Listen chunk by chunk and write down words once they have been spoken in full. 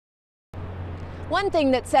One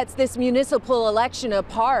thing that sets this municipal election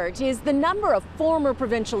apart is the number of former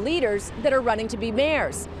provincial leaders that are running to be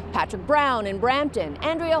mayors. Patrick Brown in Brampton,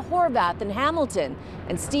 Andrea Horvath in Hamilton,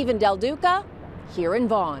 and Stephen Del Duca here in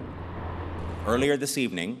Vaughan. Earlier this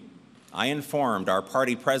evening, I informed our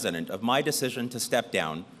party president of my decision to step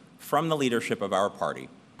down from the leadership of our party.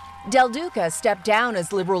 Del Duca stepped down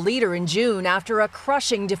as Liberal leader in June after a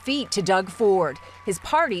crushing defeat to Doug Ford. His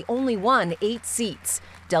party only won 8 seats.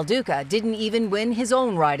 Del Duca didn't even win his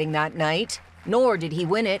own riding that night, nor did he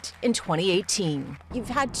win it in 2018. You've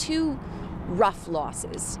had 2 rough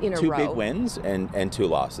losses in a row. 2 big wins and 2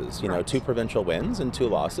 losses. You know, 2 provincial wins and 2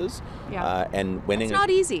 losses. Yeah. And winning it's not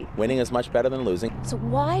easy. Winning is much better than losing. So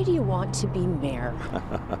why do you want to be mayor?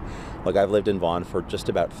 Look, I've lived in Vaughan for just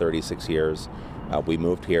about 36 years. We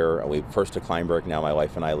moved here. We first to Kleinburg. Now my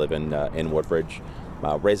wife and I live in Woodbridge.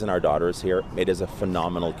 Raising our daughters here. It is a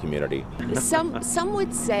phenomenal community. Some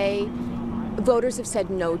would say voters have said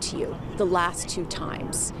no to you the last 2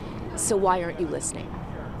 times. So why aren't you listening?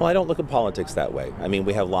 Well, I don't look at politics that way. I mean,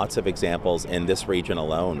 we have lots of examples in this region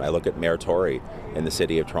alone. I look at Mayor Tory in the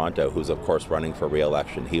city of Toronto, who's of course running for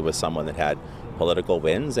re-election. He was someone that had political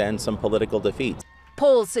wins and some political defeats.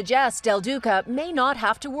 Polls suggest Del Duca may not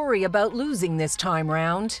have to worry about losing this time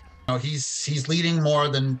round. He's leading more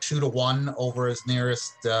than 2-1 over his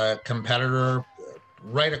nearest competitor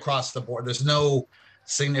right across the board. There's no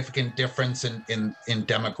significant difference in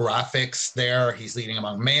demographics there. He's leading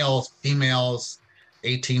among males, females,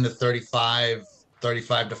 18 to 35,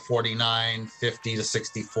 35 to 49, 50 to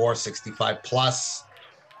 64, 65 plus.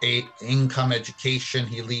 Income, education,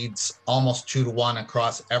 he leads almost 2-1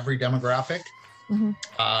 across every demographic.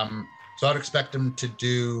 So I'd expect him to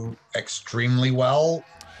do extremely well.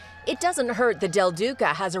 It doesn't hurt that Del Duca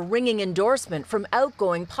has a ringing endorsement from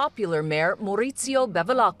outgoing popular Mayor Maurizio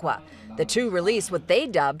Bevilacqua. The 2 released what they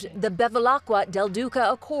dubbed the Bevilacqua-Del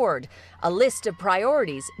Duca Accord, a list of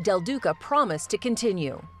priorities Del Duca promised to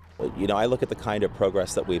continue. You know, I look at the kind of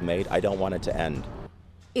progress that we've made. I don't want it to end.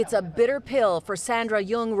 It's a bitter pill for Sandra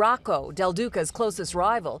Young Rocco, Del Duca's closest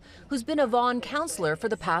rival, who's been a Vaughan councillor for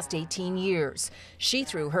the past 18 years. She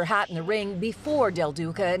threw her hat in the ring before Del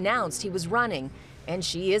Duca announced he was running, and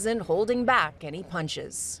she isn't holding back any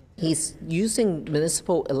punches. He's using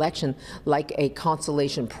municipal election like a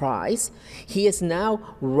consolation prize. He is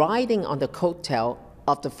now riding on the coattail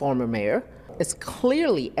of the former mayor. It's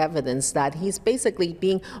clearly evidence that he's basically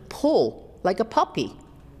being pulled like a puppy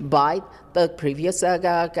by the previous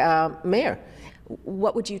mayor.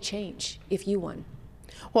 What would you change if you won?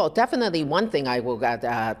 Well, definitely one thing I will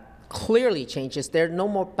clearly change is there are no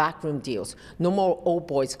more backroom deals, no more old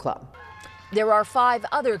boys club. There are 5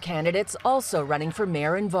 other candidates also running for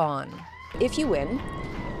mayor in Vaughan. If you win,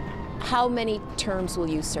 how many terms will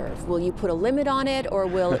you serve? Will you put a limit on it,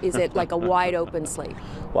 or is it like a wide open slate?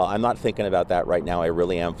 Well, I'm not thinking about that right now. I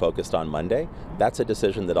really am focused on Monday. That's a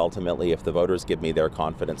decision that ultimately, if the voters give me their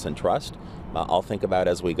confidence and trust, I'll think about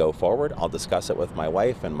as we go forward. I'll discuss it with my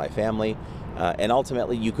wife and my family. And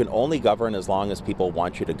ultimately, you can only govern as long as people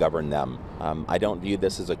want you to govern them. I don't view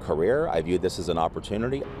this as a career. I view this as an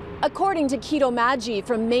opportunity. According to Kito Maggi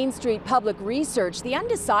from Main Street Public Research, the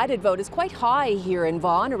undecided vote is quite high here in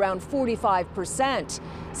Vaughan, around 45%.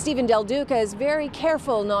 Stephen Del Duca is very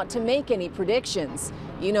careful not to make any predictions.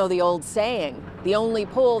 You know the old saying, the only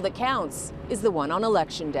poll that counts is the one on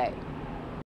election day.